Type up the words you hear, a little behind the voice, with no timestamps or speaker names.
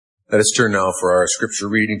Let us turn now for our scripture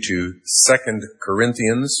reading to 2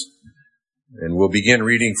 Corinthians, and we'll begin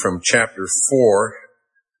reading from chapter 4,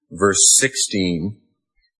 verse 16,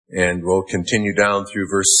 and we'll continue down through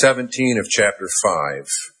verse 17 of chapter 5.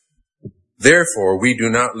 Therefore we do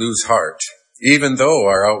not lose heart, even though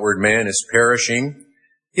our outward man is perishing,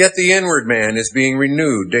 yet the inward man is being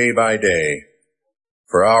renewed day by day.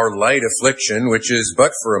 For our light affliction, which is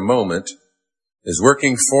but for a moment, is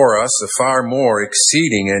working for us a far more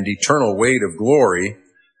exceeding and eternal weight of glory,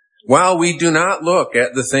 while we do not look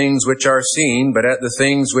at the things which are seen, but at the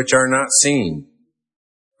things which are not seen.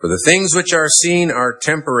 For the things which are seen are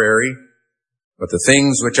temporary, but the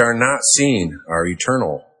things which are not seen are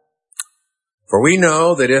eternal. For we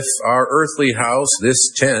know that if our earthly house,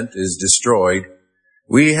 this tent, is destroyed,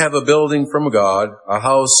 we have a building from God, a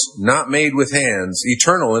house not made with hands,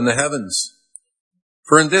 eternal in the heavens.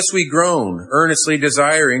 For in this we groan, earnestly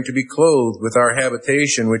desiring to be clothed with our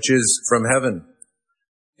habitation which is from heaven.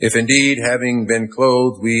 If indeed, having been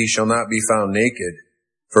clothed, we shall not be found naked.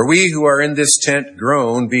 For we who are in this tent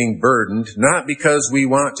groan, being burdened, not because we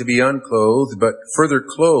want to be unclothed, but further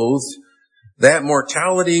clothed, that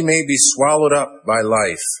mortality may be swallowed up by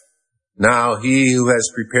life. Now he who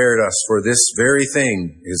has prepared us for this very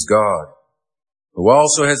thing is God, who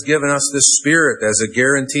also has given us the Spirit as a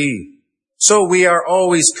guarantee. So we are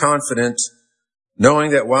always confident, knowing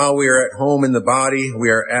that while we are at home in the body, we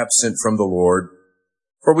are absent from the Lord.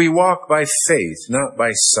 For we walk by faith, not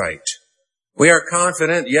by sight. We are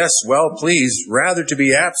confident, yes, well pleased, rather to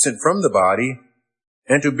be absent from the body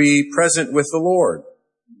and to be present with the Lord.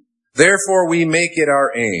 Therefore we make it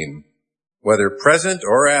our aim, whether present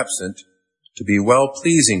or absent, to be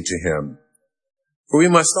well-pleasing to Him. For we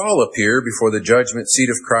must all appear before the judgment seat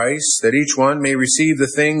of Christ, that each one may receive the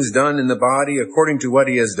things done in the body according to what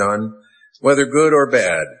he has done, whether good or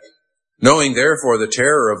bad. Knowing therefore the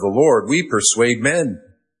terror of the Lord, we persuade men.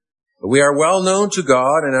 But we are well known to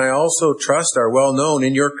God, and I also trust are well known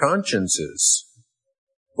in your consciences.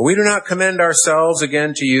 For we do not commend ourselves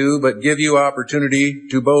again to you, but give you opportunity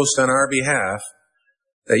to boast on our behalf,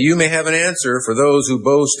 that you may have an answer for those who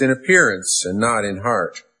boast in appearance and not in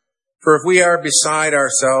heart. For if we are beside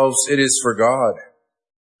ourselves, it is for God.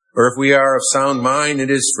 Or if we are of sound mind, it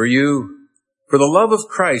is for you. For the love of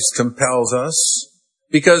Christ compels us,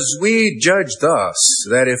 because we judge thus,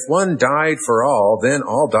 that if one died for all, then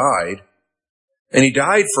all died. And He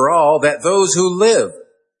died for all, that those who live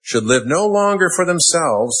should live no longer for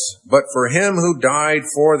themselves, but for Him who died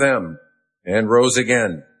for them and rose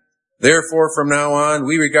again. Therefore, from now on,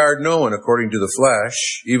 we regard no one according to the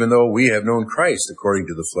flesh, even though we have known Christ according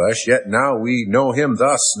to the flesh, yet now we know Him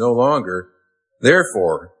thus no longer.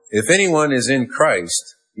 Therefore, if anyone is in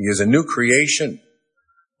Christ, he is a new creation.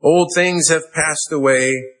 Old things have passed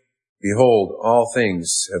away. Behold, all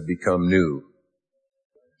things have become new.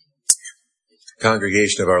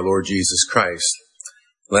 Congregation of our Lord Jesus Christ.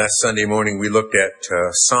 Last Sunday morning, we looked at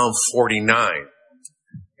Psalm 49.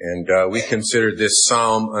 And we considered this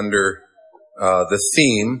psalm under the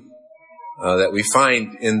theme that we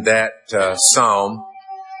find in that psalm.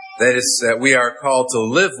 That is that we are called to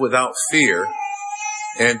live without fear,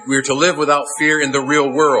 and we're to live without fear in the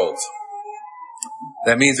real world.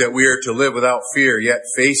 That means that we are to live without fear, yet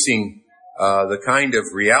facing the kind of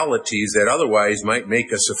realities that otherwise might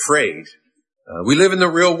make us afraid. We live in the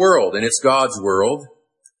real world, and it's God's world.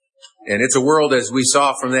 And it's a world, as we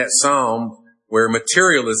saw from that psalm, where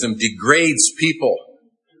materialism degrades people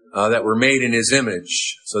that were made in His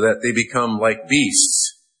image so that they become like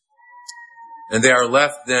beasts. And they are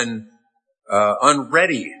left then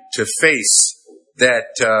unready to face that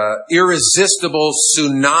irresistible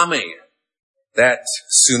tsunami, that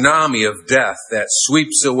tsunami of death that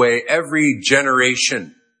sweeps away every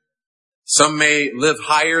generation. Some may live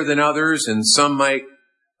higher than others, and some might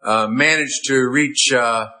manage to reach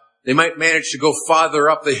they might manage to go farther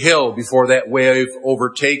up the hill before that wave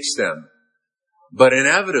overtakes them. But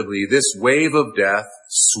inevitably, this wave of death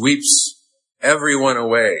sweeps everyone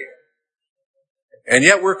away. And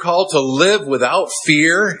yet we're called to live without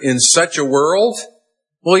fear in such a world?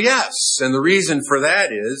 Well, yes. And the reason for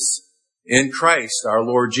that is, in Christ, our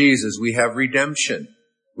Lord Jesus, we have redemption.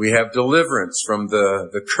 We have deliverance from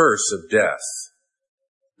the curse of death.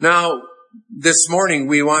 Now, this morning,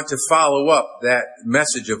 we want to follow up that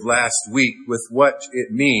message of last week with what it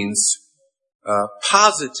means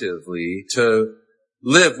positively to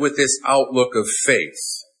live with this outlook of faith.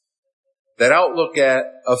 That outlook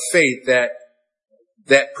of faith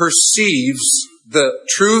that perceives the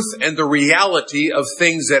truth and the reality of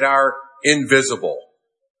things that are invisible.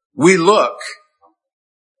 We look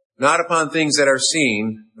not upon things that are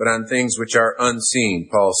seen, but on things which are unseen,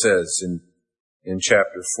 Paul says in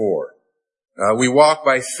chapter 4. We walk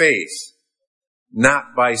by faith,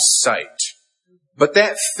 not by sight. But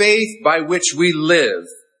that faith by which we live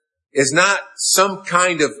is not some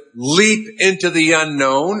kind of leap into the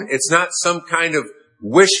unknown. It's not some kind of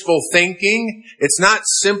wishful thinking. It's not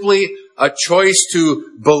simply a choice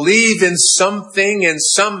to believe in something and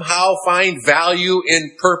somehow find value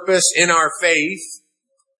in purpose in our faith.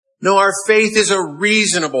 No, our faith is a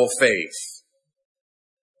reasonable faith.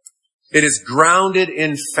 It is grounded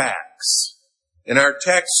in facts. And our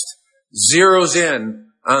text zeroes in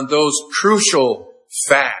on those crucial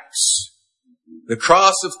facts. The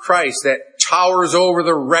cross of Christ that towers over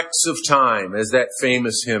the wrecks of time, as that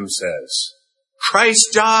famous hymn says. Christ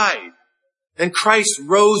died, and Christ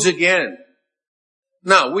rose again.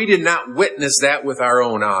 Now, we did not witness that with our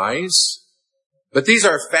own eyes, but these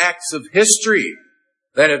are facts of history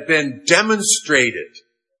that have been demonstrated,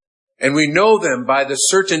 and we know them by the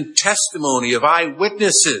certain testimony of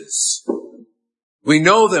eyewitnesses. We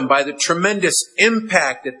know them by the tremendous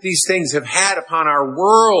impact that these things have had upon our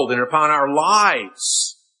world and upon our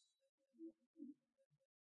lives.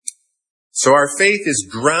 So our faith is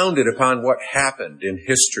grounded upon what happened in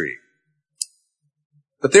history.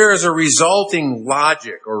 But there is a resulting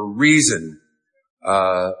logic or reason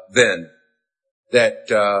then that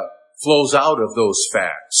flows out of those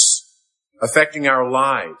facts, affecting our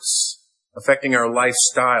lives, affecting our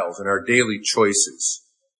lifestyles and our daily choices.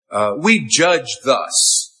 We judge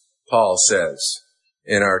thus, Paul says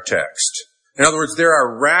in our text. In other words, there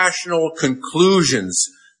are rational conclusions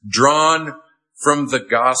drawn from the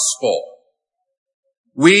gospel.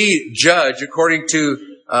 We judge according to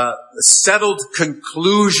settled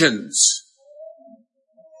conclusions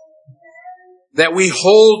that we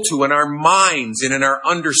hold to in our minds and in our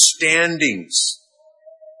understandings.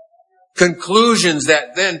 Conclusions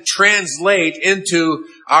that then translate into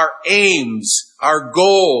our aims, our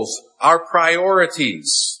goals, our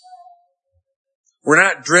priorities. We're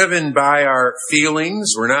not driven by our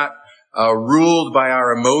feelings. We're not ruled by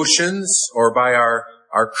our emotions or by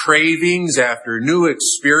our cravings after new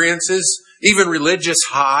experiences, even religious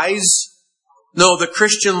highs. No, the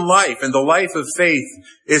Christian life and the life of faith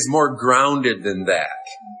is more grounded than that.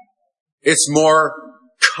 It's more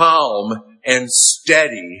calm and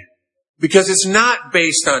steady because it's not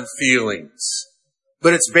based on feelings,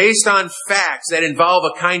 but it's based on facts that involve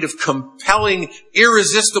a kind of compelling,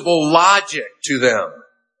 irresistible logic to them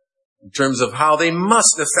in terms of how they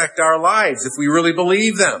must affect our lives if we really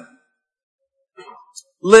believe them.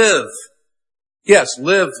 Live. Yes,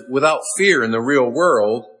 live without fear in the real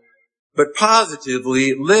world, but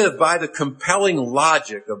positively live by the compelling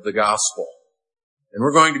logic of the gospel. And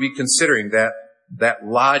we're going to be considering that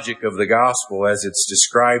logic of the gospel as it's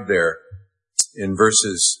described there in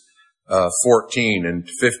verses 14 and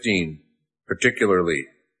 15 particularly.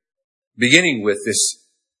 Beginning with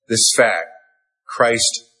this fact,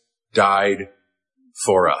 Christ died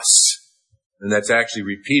for us. And that's actually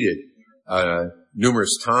repeated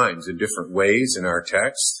numerous times in different ways in our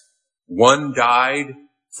text. One died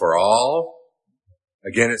for all.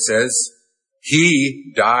 Again, it says,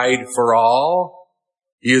 He died for all.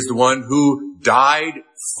 He is the one who died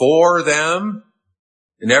for them.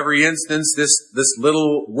 In every instance, this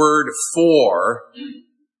little word for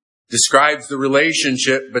describes the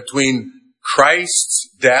relationship between Christ's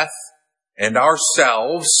death and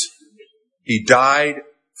ourselves. He died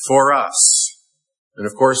for us. And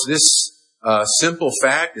of course, this simple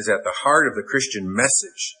fact is at the heart of the Christian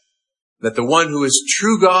message, that the one who is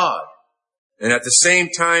true God and at the same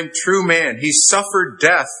time true man, He suffered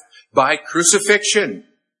death by crucifixion.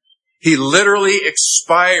 He literally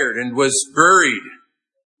expired and was buried.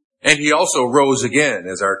 And He also rose again,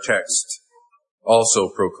 as our text also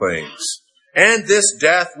proclaims. And this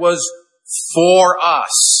death was for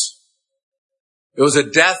us. It was a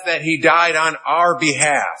death that He died on our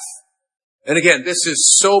behalf. And again, this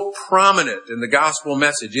is so prominent in the gospel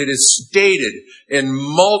message. It is stated in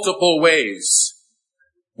multiple ways.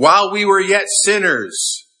 While we were yet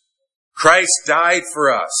sinners, Christ died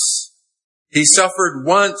for us. He suffered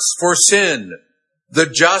once for sin, the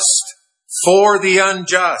just for the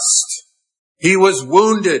unjust. He was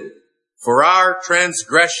wounded for our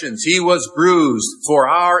transgressions. He was bruised for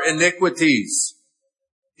our iniquities.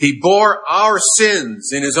 He bore our sins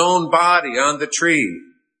in His own body on the tree.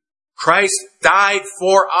 Christ died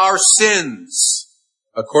for our sins,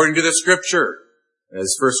 according to the Scripture,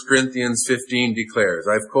 as 1 Corinthians 15 declares.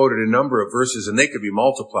 I've quoted a number of verses, and they could be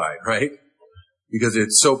multiplied, right? Because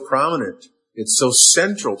it's so prominent. It's so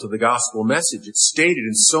central to the gospel message. It's stated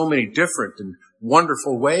in so many different and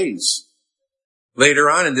wonderful ways. Later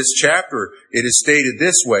on in this chapter, it is stated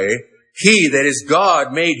this way, He, that is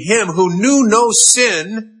God, made Him who knew no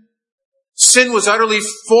sin. Sin was utterly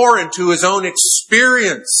foreign to His own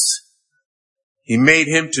experience. He made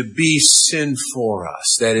Him to be sin for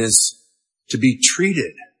us. That is, to be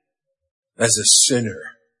treated as a sinner,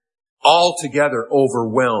 altogether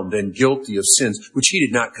overwhelmed and guilty of sins which He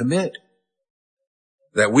did not commit,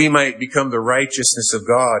 that we might become the righteousness of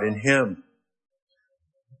God in Him.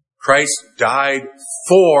 Christ died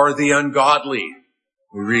for the ungodly,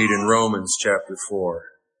 we read in Romans chapter 4.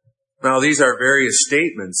 Now, these are various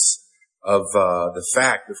statements of the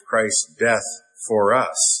fact of Christ's death for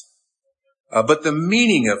us. But the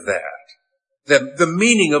meaning of that, the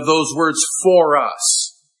meaning of those words for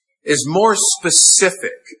us, is more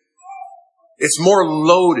specific. It's more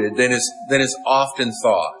loaded than is often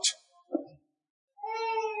thought.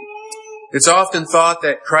 It's often thought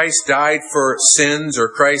that Christ died for sins or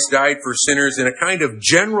Christ died for sinners in a kind of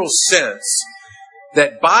general sense,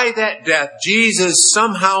 that by that death, Jesus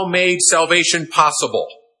somehow made salvation possible.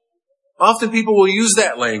 Often people will use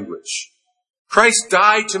that language. Christ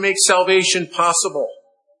died to make salvation possible.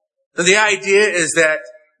 And the idea is that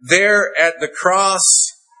there at the cross,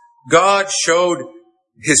 God showed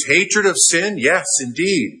His hatred of sin. Yes,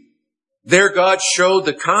 indeed. There God showed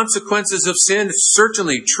the consequences of sin.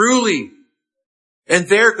 Certainly, truly. And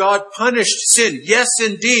there God punished sin. Yes,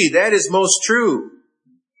 indeed. That is most true.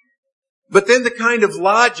 But then the kind of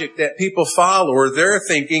logic that people follow, or their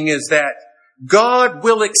thinking, is that God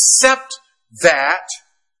will accept that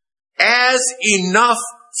as enough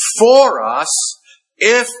for us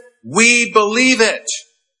if we believe it.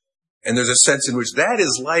 And there's a sense in which that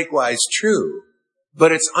is likewise true,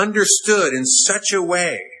 but it's understood in such a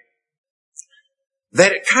way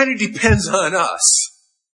that it kind of depends on us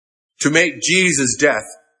to make Jesus' death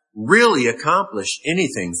really accomplish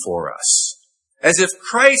anything for us. As if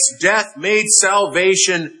Christ's death made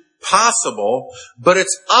salvation possible, but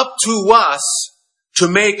it's up to us to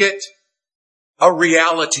make it a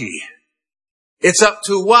reality. It's up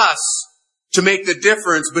to us to make the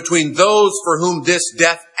difference between those for whom this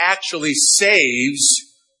death actually saves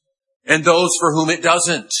and those for whom it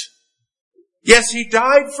doesn't. Yes, He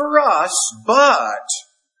died for us, but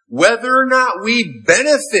whether or not we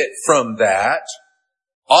benefit from that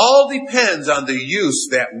all depends on the use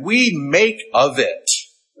that we make of it.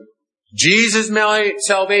 Jesus made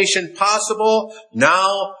salvation possible.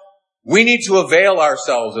 Now we need to avail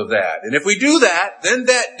ourselves of that. And if we do that, then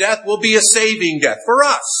that death will be a saving death for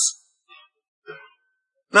us.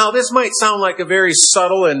 Now, this might sound like a very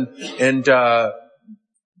subtle and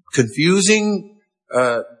confusing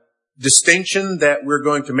distinction that we're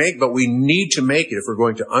going to make, but we need to make it if we're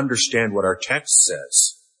going to understand what our text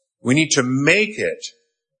says. We need to make it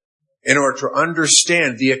in order to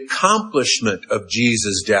understand the accomplishment of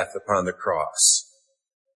Jesus' death upon the cross.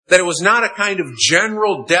 That it was not a kind of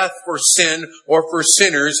general death for sin or for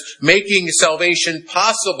sinners making salvation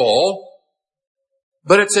possible,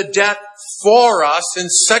 but it's a death for us in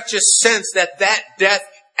such a sense that that death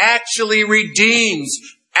actually redeems,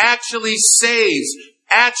 actually saves,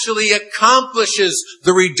 actually accomplishes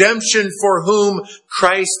the redemption for whom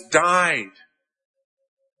Christ died.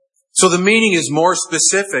 So the meaning is more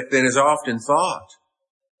specific than is often thought.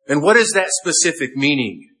 And what is that specific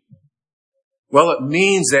meaning? Well, it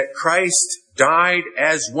means that Christ died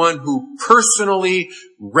as one who personally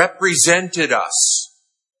represented us.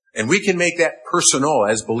 And we can make that personal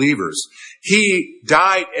as believers. He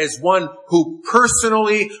died as one who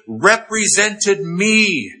personally represented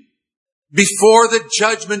me before the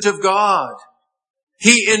judgment of God.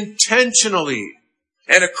 He intentionally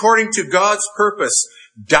and according to God's purpose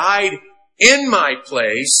died in my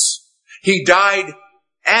place. He died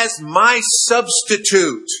as my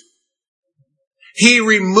substitute. He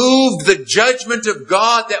removed the judgment of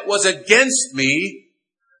God that was against me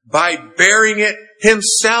by bearing it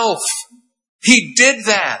Himself. He did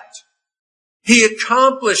that. He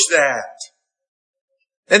accomplished that.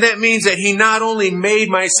 And that means that He not only made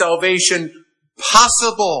my salvation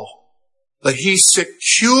possible, but He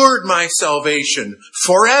secured my salvation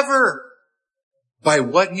forever by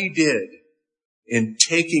what He did in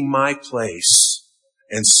taking my place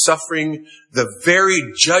and suffering the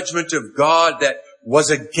very judgment of God that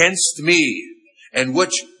was against me and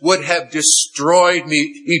which would have destroyed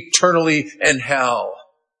me eternally in hell.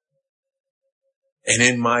 And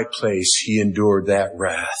in my place, He endured that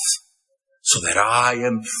wrath so that I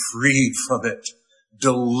am freed from it,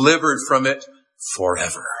 delivered from it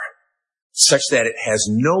forever, such that it has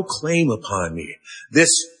no claim upon me. This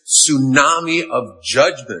tsunami of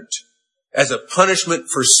judgment as a punishment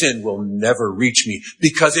for sin will never reach me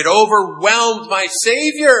because it overwhelmed my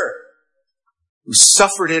Savior who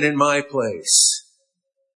suffered it in my place.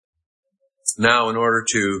 Now, in order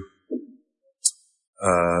to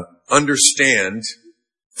understand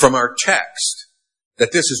from our text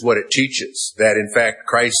that this is what it teaches, that in fact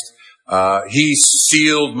Christ, He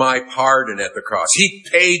sealed my pardon at the cross. He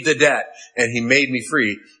paid the debt and He made me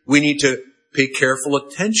free. We need to pay careful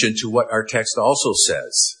attention to what our text also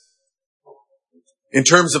says in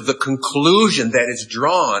terms of the conclusion that is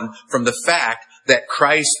drawn from the fact that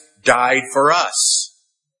Christ died for us.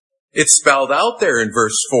 It's spelled out there in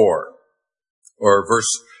verse 4 or verse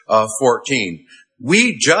 14.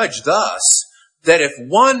 We judge thus that if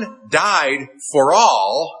one died for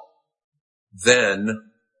all,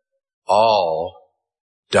 then all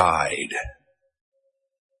died.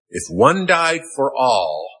 If one died for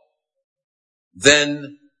all,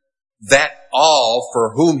 then that all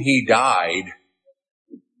for whom He died.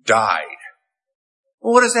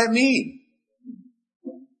 Well, what does that mean?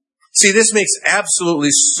 See, this makes absolutely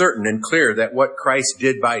certain and clear that what Christ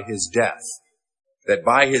did by His death, that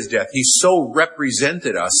by His death, He so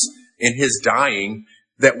represented us in His dying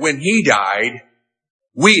that when He died,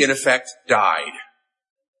 we in effect died.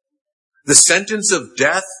 The sentence of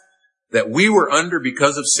death that we were under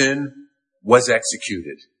because of sin was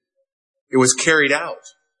executed. It was carried out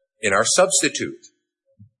in our substitute.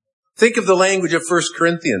 Think of the language of 1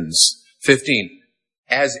 Corinthians 15.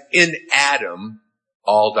 As in Adam,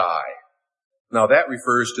 all die. Now that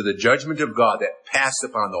refers to the judgment of God that passed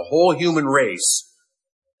upon the whole human race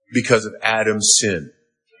because of Adam's sin.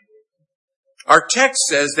 Our text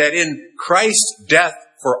says that in Christ's death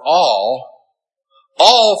for all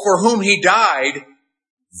for whom He died,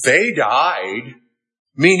 they died,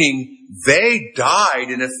 meaning they died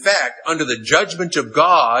in effect under the judgment of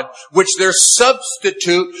God, which their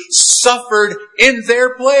substitute suffered in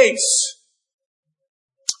their place.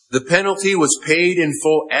 The penalty was paid in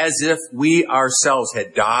full as if we ourselves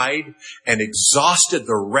had died and exhausted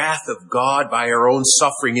the wrath of God by our own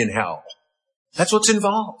suffering in hell. That's what's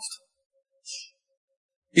involved.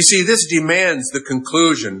 You see, this demands the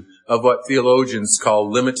conclusion of what theologians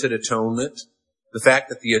call limited atonement. The fact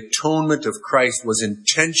that the atonement of Christ was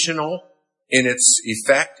intentional in its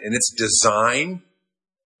effect, in its design,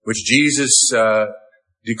 which Jesus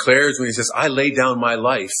declares when He says, I lay down my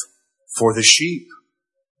life for the sheep.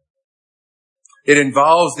 It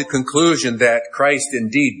involves the conclusion that Christ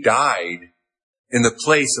indeed died in the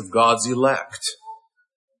place of God's elect.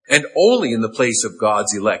 And only in the place of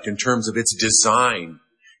God's elect in terms of its design,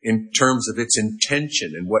 in terms of its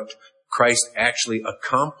intention and what Christ actually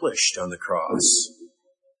accomplished on the cross.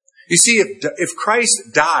 You see, if Christ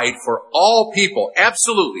died for all people,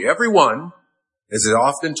 absolutely everyone, as is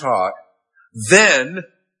often taught, then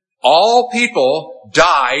all people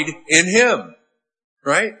died in Him.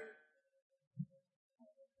 Right?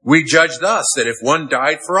 We judge thus that if one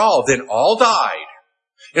died for all, then all died.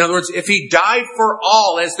 In other words, if He died for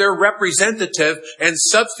all as their representative and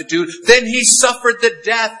substitute, then He suffered the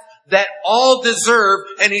death that all deserve,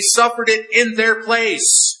 and He suffered it in their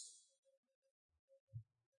place.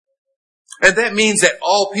 And that means that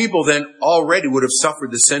all people then already would have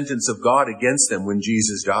suffered the sentence of God against them when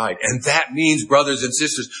Jesus died. And that means, brothers and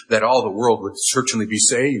sisters, that all the world would certainly be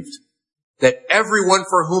saved. That everyone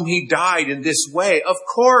for whom He died in this way, of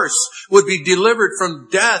course, would be delivered from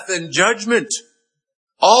death and judgment.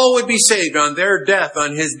 All would be saved on their death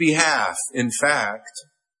on His behalf. In fact,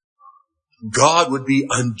 God would be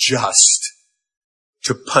unjust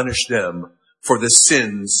to punish them for the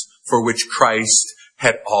sins for which Christ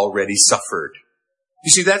had already suffered. You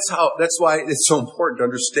see, that's why it's so important to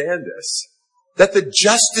understand this. That the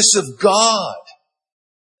justice of God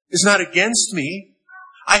is not against me.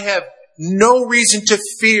 I have no reason to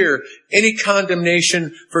fear any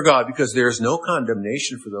condemnation for God because there is no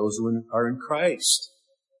condemnation for those who are in Christ.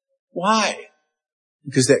 Why?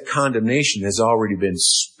 Because that condemnation has already been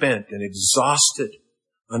spent and exhausted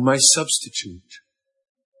on my substitute.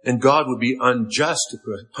 And God would be unjust to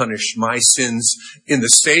punish my sins in the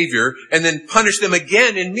Savior and then punish them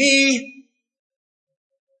again in me.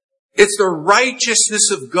 It's the righteousness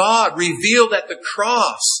of God revealed at the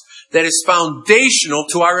cross that is foundational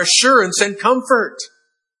to our assurance and comfort.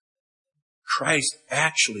 Christ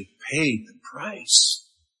actually paid the price.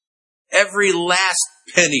 Every last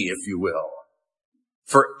penny, if you will,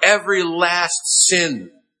 for every last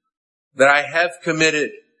sin that I have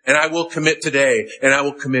committed, and I will commit today, and I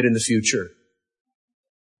will commit in the future.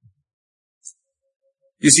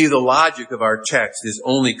 You see, the logic of our text is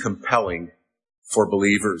only compelling for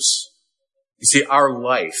believers. You see, our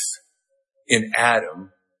life in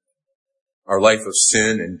Adam our life of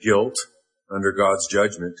sin and guilt under God's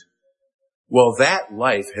judgment, well, that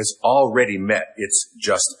life has already met its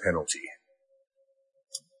just penalty.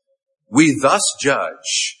 We thus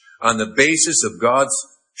judge on the basis of God's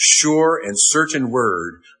sure and certain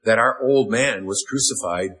word that our old man was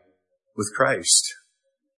crucified with Christ.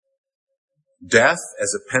 Death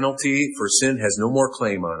as a penalty for sin has no more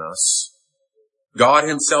claim on us. God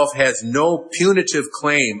himself has no punitive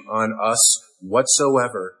claim on us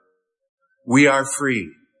whatsoever. We are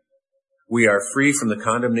free. We are free from the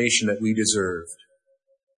condemnation that we deserved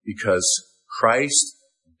because Christ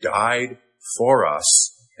died for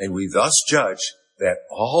us, and we thus judge that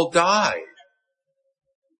all died,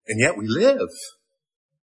 and yet we live.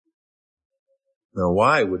 Now,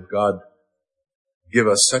 why would God give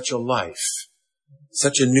us such a life,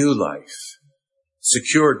 such a new life,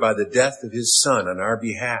 secured by the death of his Son on our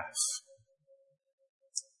behalf?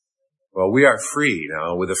 Well, we are free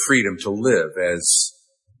now with a freedom to live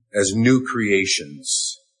as new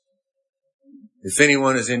creations. If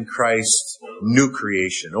anyone is in Christ, new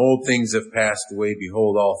creation. Old things have passed away.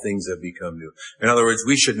 Behold, all things have become new. In other words,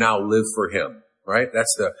 we should now live for him, right?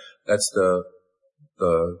 That's the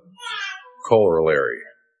corollary,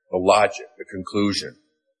 the logic, the conclusion.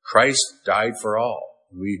 Christ died for all.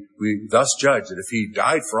 We thus judge that if he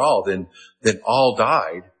died for all, then all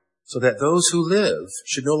died, so that those who live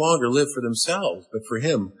should no longer live for themselves, but for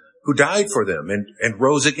him who died for them and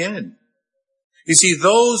rose again. You see,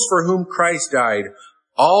 those for whom Christ died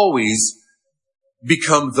always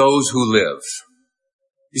become those who live.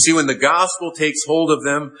 You see, when the gospel takes hold of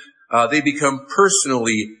them, they become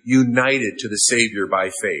personally united to the Savior by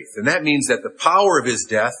faith. And that means that the power of his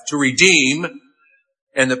death to redeem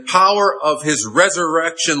and the power of his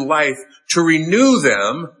resurrection life to renew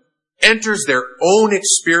them enters their own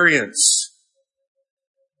experience.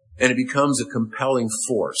 And it becomes a compelling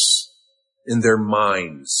force in their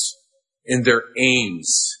minds, in their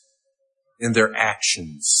aims, in their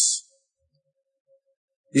actions.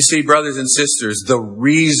 You see, brothers and sisters, the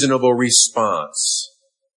reasonable response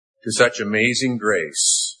to such amazing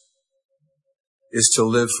grace is to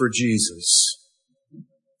live for Jesus.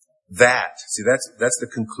 That's the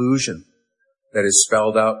conclusion that is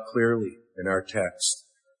spelled out clearly in our text.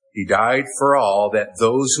 He died for all, that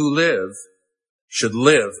those who live should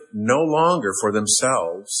live no longer for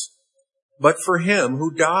themselves, but for him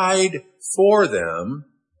who died for them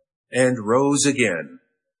and rose again.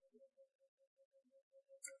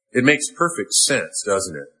 It makes perfect sense,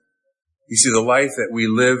 doesn't it? You see, the life that we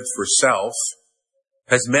lived for self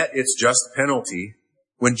has met its just penalty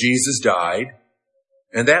when Jesus died,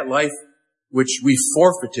 and that life which we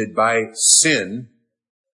forfeited by sin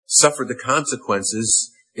suffered the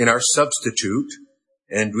consequences in our substitute,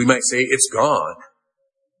 and we might say it's gone.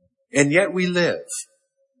 And yet we live.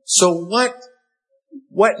 So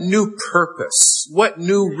what new purpose, what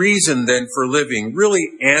new reason then for living really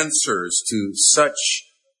answers to such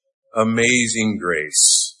amazing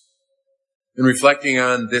grace? In reflecting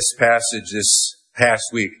on this passage this past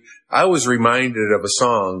week, I was reminded of a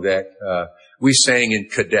song that we sang in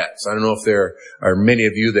cadets. I don't know if there are many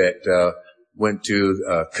of you that went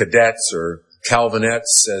to cadets or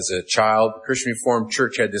Calvinettes as a child. The Christian Reformed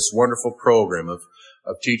Church had this wonderful program of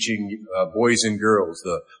teaching boys and girls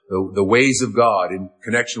the ways of God in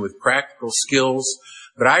connection with practical skills.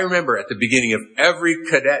 But I remember at the beginning of every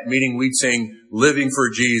cadet meeting, we'd sing Living for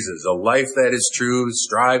Jesus, a life that is true,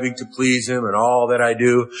 striving to please him and all that I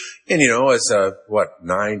do. And, as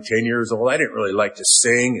 9, 10 years old, I didn't really like to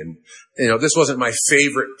sing. And, this wasn't my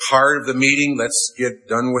favorite part of the meeting. Let's get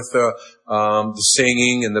done with the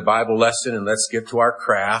singing and the Bible lesson, and let's get to our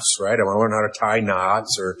crafts, right? I want to learn how to tie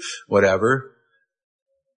knots or whatever.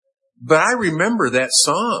 But I remember that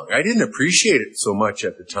song. I didn't appreciate it so much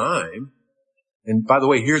at the time. And by the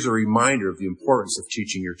way, here's a reminder of the importance of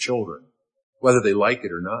teaching your children, whether they like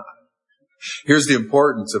it or not. Here's the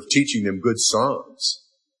importance of teaching them good songs.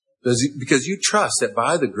 Because you trust that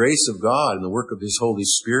by the grace of God and the work of his Holy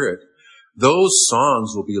Spirit, those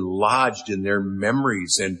songs will be lodged in their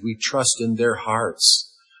memories, and we trust in their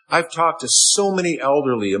hearts. I've talked to so many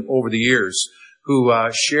elderly over the years who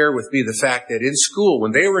share with me the fact that in school,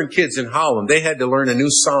 when they were kids in Holland, they had to learn a new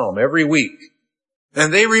psalm every week.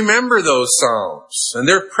 And they remember those psalms, and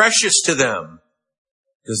they're precious to them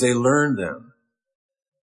because they learned them.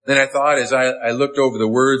 Then I thought, as I looked over the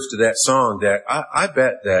words to that song, that I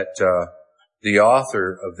bet that the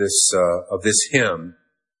author of this hymn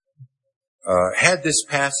had this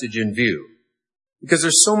passage in view, because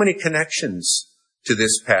there's so many connections to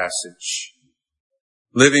this passage.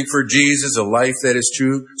 Living for Jesus, a life that is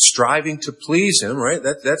true, striving to please him, right?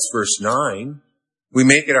 That's verse 9. We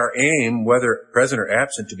make it our aim, whether present or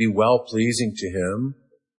absent, to be well-pleasing to Him.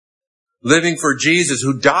 Living for Jesus,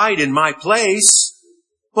 who died in my place,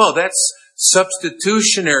 well, that's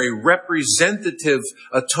substitutionary, representative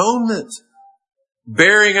atonement.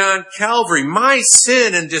 Bearing on Calvary my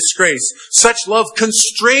sin and disgrace. Such love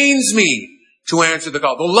constrains me to answer the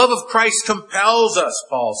call. The love of Christ compels us,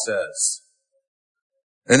 Paul says.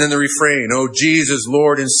 And then the refrain, O Jesus,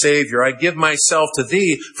 Lord and Savior, I give myself to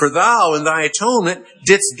Thee, for Thou in Thy atonement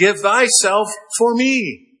didst give Thyself for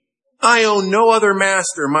me. I own no other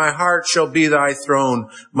master. My heart shall be Thy throne.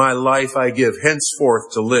 My life I give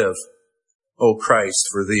henceforth to live, O Christ,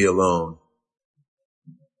 for Thee alone.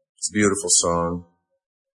 It's a beautiful song.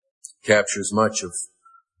 Captures much of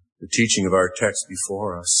the teaching of our text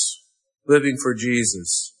before us. Living for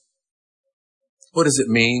Jesus. What does it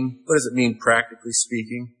mean? What does it mean practically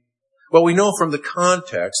speaking? Well, we know from the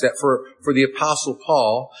context that for the Apostle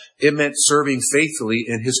Paul, it meant serving faithfully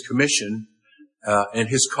in his commission and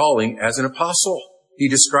his calling as an apostle. He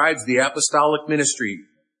describes the apostolic ministry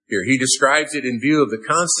here. He describes it in view of the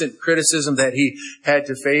constant criticism that he had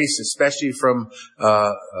to face, especially from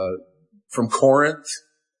Corinth.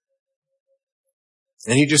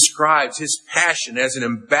 And he describes his passion as an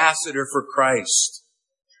ambassador for Christ.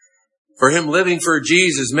 For him, living for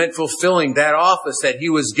Jesus meant fulfilling that office that he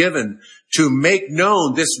was given to make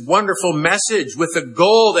known this wonderful message with the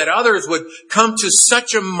goal that others would come to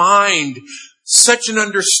such a mind, such an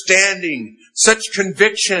understanding, such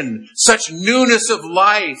conviction, such newness of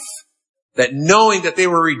life, that knowing that they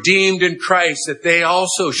were redeemed in Christ, that they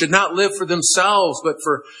also should not live for themselves, but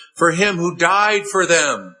for Him who died for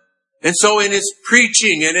them. And so in His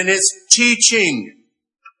preaching and in His teaching,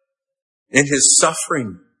 in His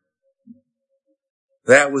suffering,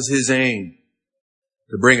 that was His aim,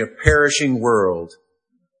 to bring a perishing world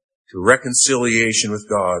to reconciliation with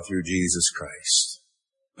God through Jesus Christ.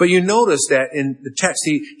 But you notice that in the text,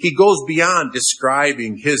 he goes beyond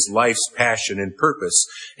describing His life's passion and purpose,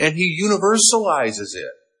 and He universalizes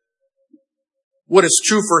it. What is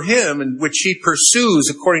true for Him and which He pursues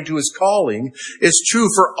according to His calling is true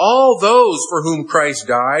for all those for whom Christ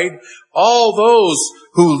died, all those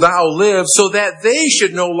who now live, so that they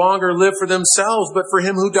should no longer live for themselves, but for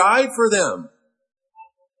Him who died for them.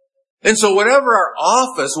 And so whatever our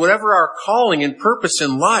office, whatever our calling and purpose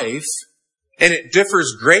in life, and it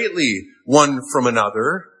differs greatly one from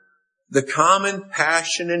another, the common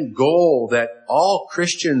passion and goal that all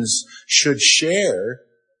Christians should share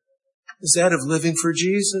is that of living for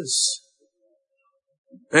Jesus.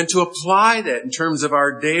 And to apply that in terms of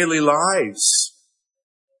our daily lives.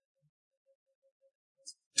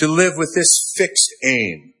 To live with this fixed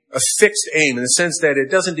aim. A fixed aim in the sense that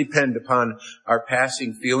it doesn't depend upon our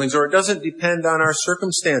passing feelings, or it doesn't depend on our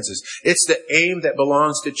circumstances. It's the aim that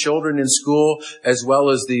belongs to children in school as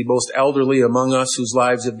well as the most elderly among us whose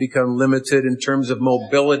lives have become limited in terms of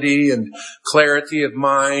mobility and clarity of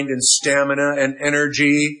mind and stamina and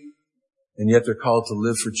energy. And yet they're called to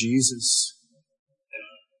live for Jesus.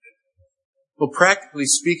 Well, practically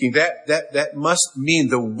speaking, that must mean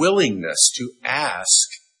the willingness to ask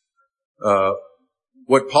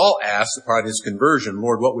what Paul asked upon his conversion,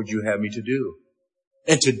 Lord, what would you have me to do?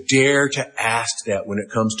 And to dare to ask that when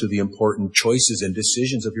it comes to the important choices and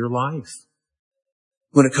decisions of your life.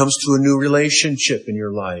 When it comes to a new relationship in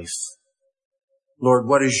your life. Lord,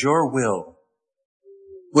 what is your will?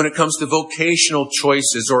 When it comes to vocational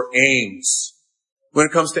choices or aims. When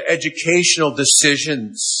it comes to educational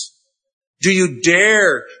decisions. Do you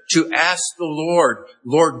dare to ask the Lord,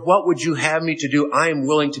 Lord, what would you have me to do? I am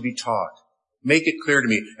willing to be taught. Make it clear to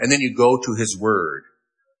me. And then you go to His Word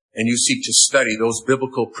and you seek to study those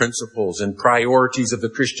biblical principles and priorities of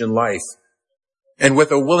the Christian life. And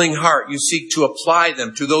with a willing heart, you seek to apply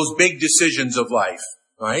them to those big decisions of life,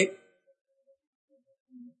 right?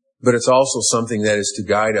 But it's also something that is to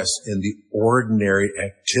guide us in the ordinary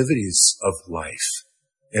activities of life.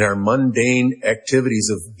 In our mundane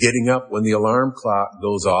activities of getting up when the alarm clock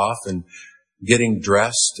goes off and getting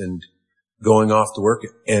dressed and going off to work,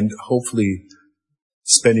 and hopefully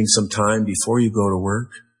spending some time before you go to work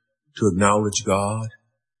to acknowledge God,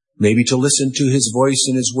 maybe to listen to His voice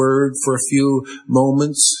and His Word for a few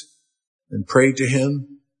moments and pray to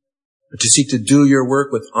Him, to seek to do your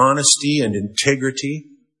work with honesty and integrity,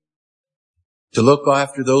 to look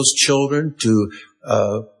after those children, to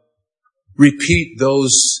repeat those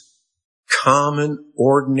common,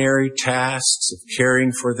 ordinary tasks of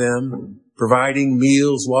caring for them, providing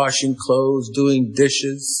meals, washing clothes, doing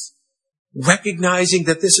dishes, recognizing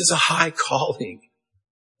that this is a high calling,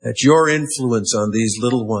 that your influence on these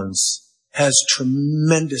little ones has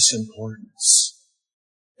tremendous importance.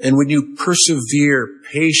 And when you persevere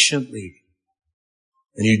patiently,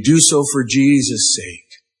 and you do so for Jesus' sake,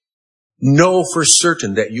 know for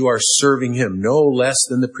certain that you are serving Him no less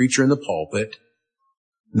than the preacher in the pulpit,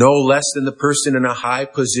 no less than the person in a high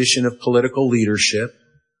position of political leadership.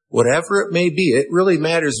 Whatever it may be, it really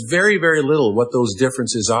matters very, very little what those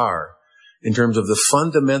differences are in terms of the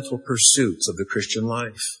fundamental pursuits of the Christian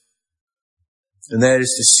life. And that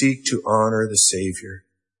is to seek to honor the Savior.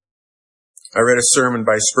 I read a sermon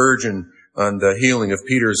by Spurgeon on the healing of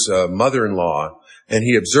Peter's mother-in-law, and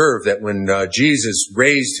he observed that when Jesus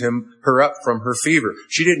raised her up from her fever,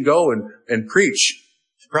 she didn't go and preach.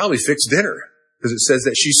 She probably fixed dinner, because it says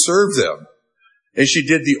that she served them. And she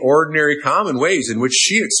did the ordinary, common ways in which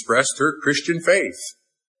she expressed her Christian faith.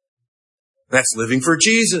 That's living for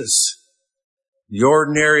Jesus. The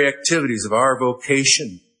ordinary activities of our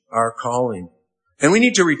vocation, our calling. And we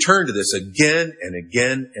need to return to this again and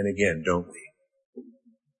again and again, don't we?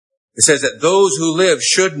 It says that those who live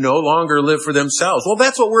should no longer live for themselves. Well,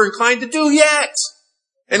 that's what we're inclined to do yet.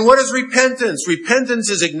 And what is repentance? Repentance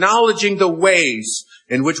is acknowledging the ways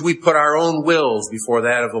in which we put our own wills before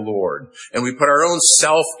that of the Lord. And we put our own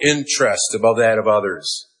self-interest above that of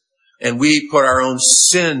others. And we put our own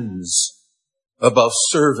sins above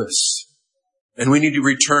service. And we need to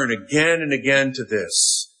return again and again to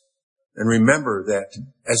this. And remember that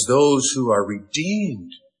as those who are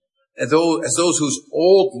redeemed, as those whose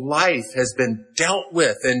old life has been dealt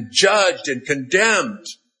with and judged and condemned,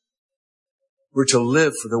 we're to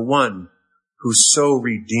live for the one who so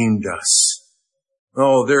redeemed us.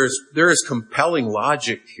 Oh, there is compelling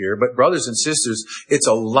logic here, but brothers and sisters, it's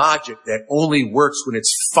a logic that only works when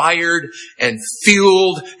it's fired and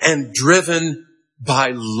fueled and driven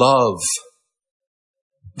by love.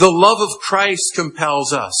 The love of Christ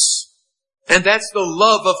compels us. And that's the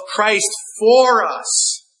love of Christ for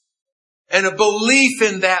us. And a belief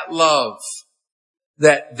in that love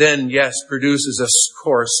that then, yes, produces a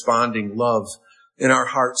corresponding love in our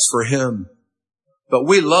hearts for Him. But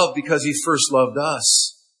we love because He first loved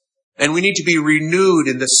us. And we need to be renewed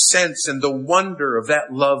in the sense and the wonder of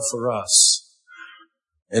that love for us.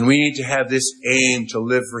 And we need to have this aim to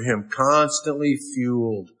live for Him, constantly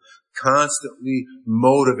fueled, constantly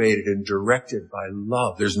motivated and directed by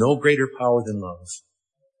love. There's no greater power than love.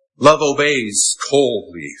 Love obeys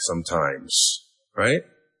coldly sometimes, right?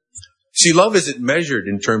 See, love isn't measured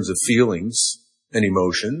in terms of feelings and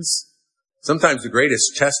emotions. Sometimes the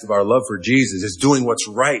greatest test of our love for Jesus is doing what's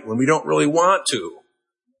right when we don't really want to.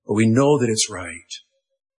 But we know that it's right.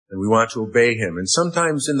 And we want to obey Him. And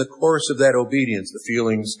sometimes in the course of that obedience, the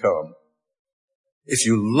feelings come. If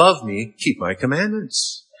you love me, keep my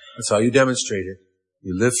commandments. That's how you demonstrate it.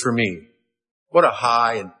 You live for me. What a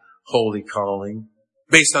high and holy calling.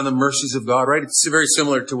 Based on the mercies of God, right? It's very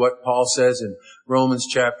similar to what Paul says in Romans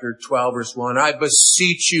chapter 12, verse 1. I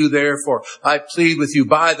beseech you, therefore, I plead with you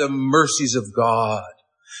by the mercies of God,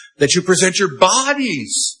 that you present your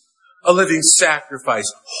bodies a living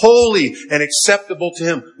sacrifice, holy and acceptable to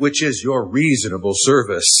Him, which is your reasonable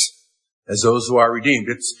service as those who are redeemed.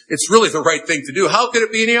 It's really the right thing to do. How could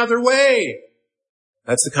it be any other way?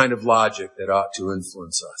 That's the kind of logic that ought to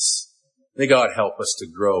influence us. May God help us to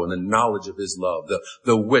grow in the knowledge of His love,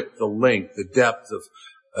 the width, the length, the depth of,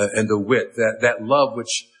 and the width, that love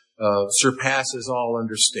which surpasses all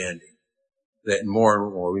understanding, that more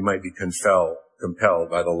and more we might be compelled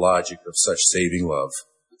by the logic of such saving love.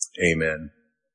 Amen.